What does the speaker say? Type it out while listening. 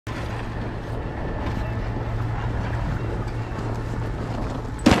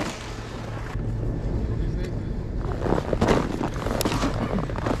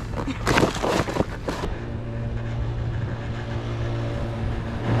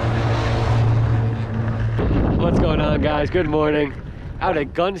What's going on, guys? Good morning. Out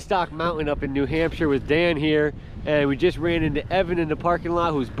at Gunstock Mountain up in New Hampshire with Dan here, and we just ran into Evan in the parking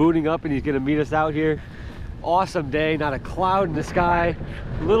lot who's booting up, and he's gonna meet us out here. Awesome day, not a cloud in the sky.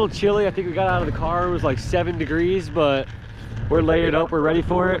 A little chilly. I think we got out of the car, it was like 7 degrees, but we're layered up, we're ready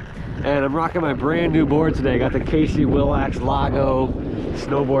for it. And I'm rocking my brand new board today. Got the Casey Willax Lago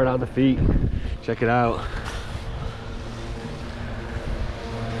snowboard on the feet. Check it out.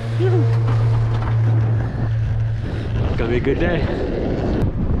 It's gonna be a good day.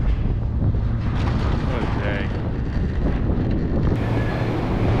 What a day.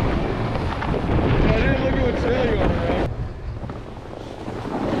 I didn't look at what trail you on, right?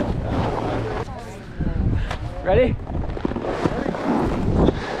 Ready?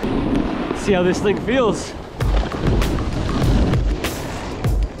 See how this thing feels.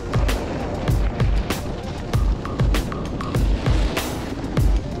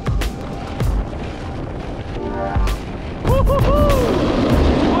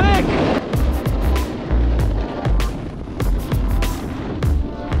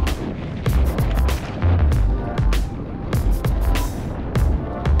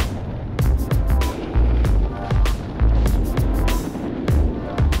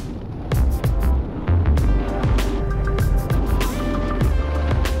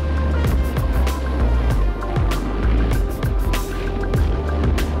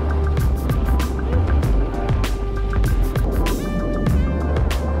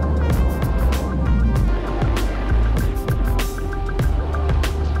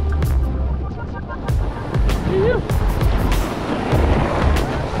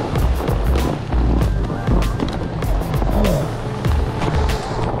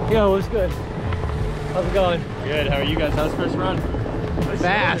 Yo, what's good? How's it going? Good. How are you guys? How's first run?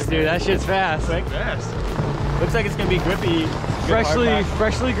 Fast, dude. That shit's fast. Quick, fast. Looks like it's gonna be grippy.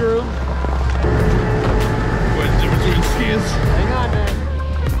 Freshly groomed. What's the difference between skis? Hang on, man.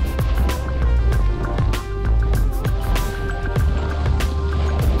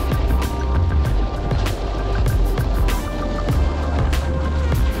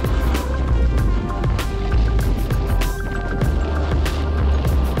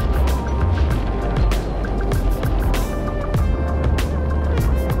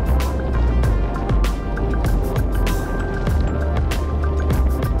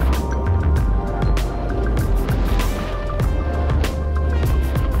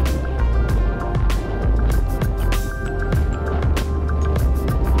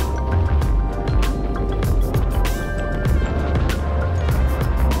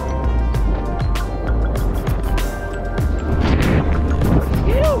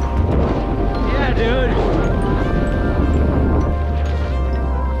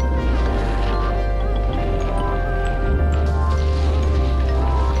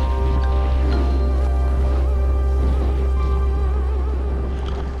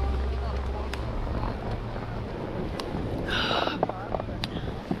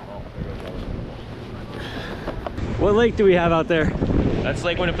 What lake do we have out there? That's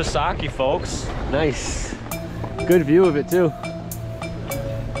Lake Winnipesaukee, folks. Nice. Good view of it too.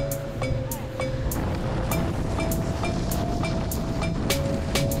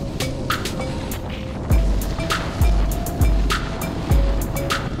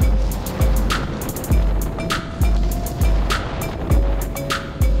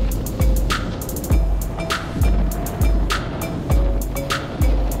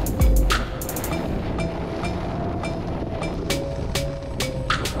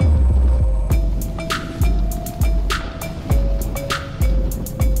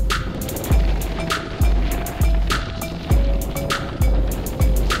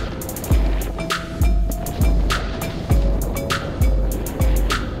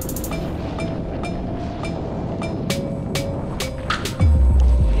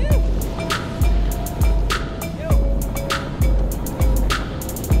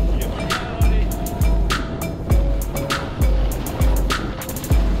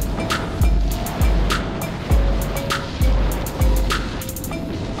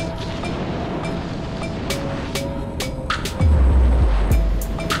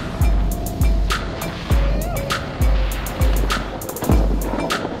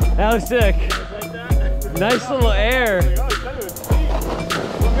 That was sick. Nice little air.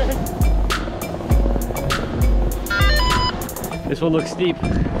 This one looks steep.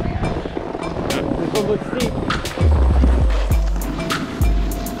 This one looks steep.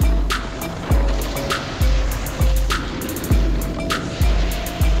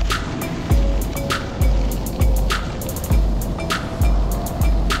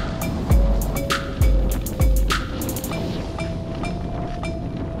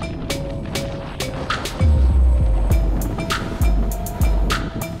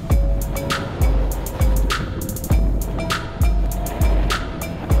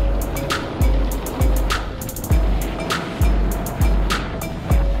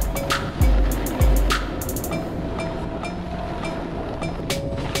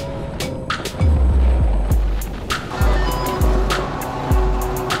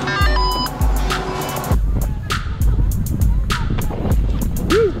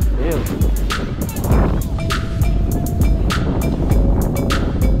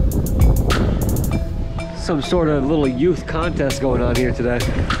 some sort of little youth contest going on here today.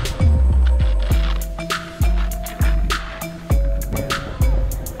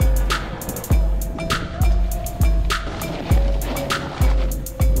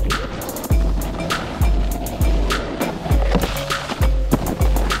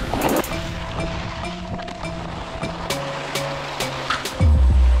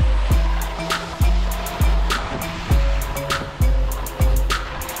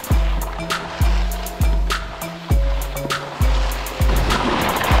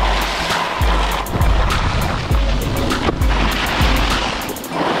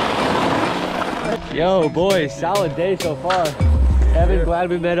 Yo, boys, solid day so far. Evan, glad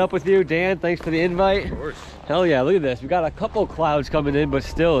we met up with you. Dan, thanks for the invite. Of course. Hell yeah, look at this. We got a couple clouds coming in, but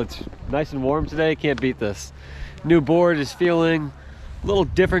still, it's nice and warm today. Can't beat this. New board is feeling a little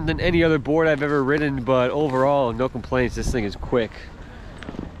different than any other board I've ever ridden, but overall, no complaints. This thing is quick.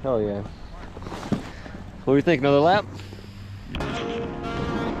 Hell yeah. What do you think, another lap?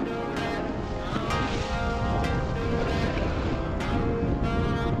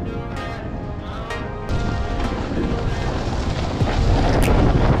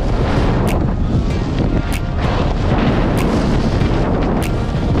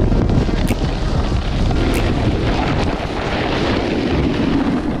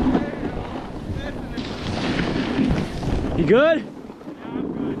 You good? Yeah,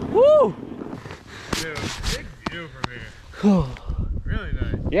 I'm good. Woo! Dude, big view from here. Really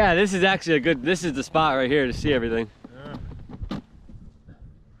nice. Yeah, this is actually a good, this is the spot right here to see everything. Yeah.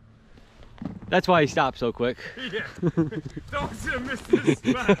 That's why he stopped so quick. Yeah. Don't have missed this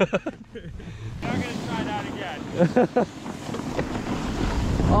spot. I'm gonna try that again.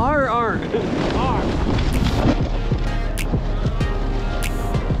 R. R.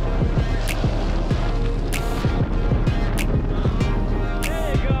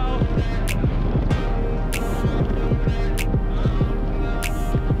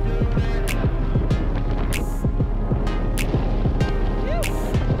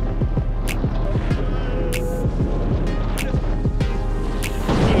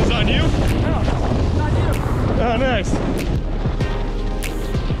 Oh, nice.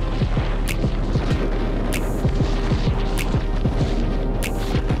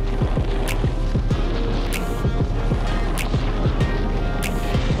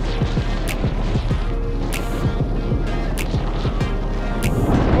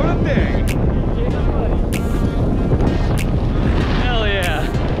 What a thing. Hell yeah.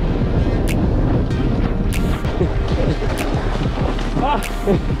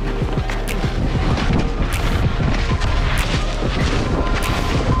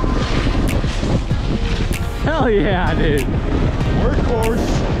 Hell yeah, dude. Workhorse.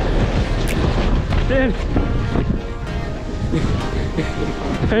 Dude.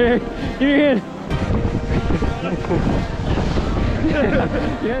 Hey, you're in.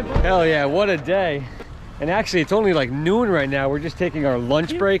 Hell yeah, what a day. And actually, it's only like noon right now. We're just taking our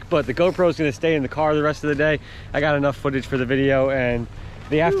lunch break, but the GoPro's gonna stay in the car the rest of the day. I got enough footage for the video, and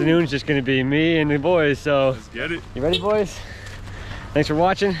the afternoon's just gonna be me and the boys, so. Let's get it. You ready, boys? Thanks for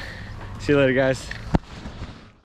watching. See you later, guys.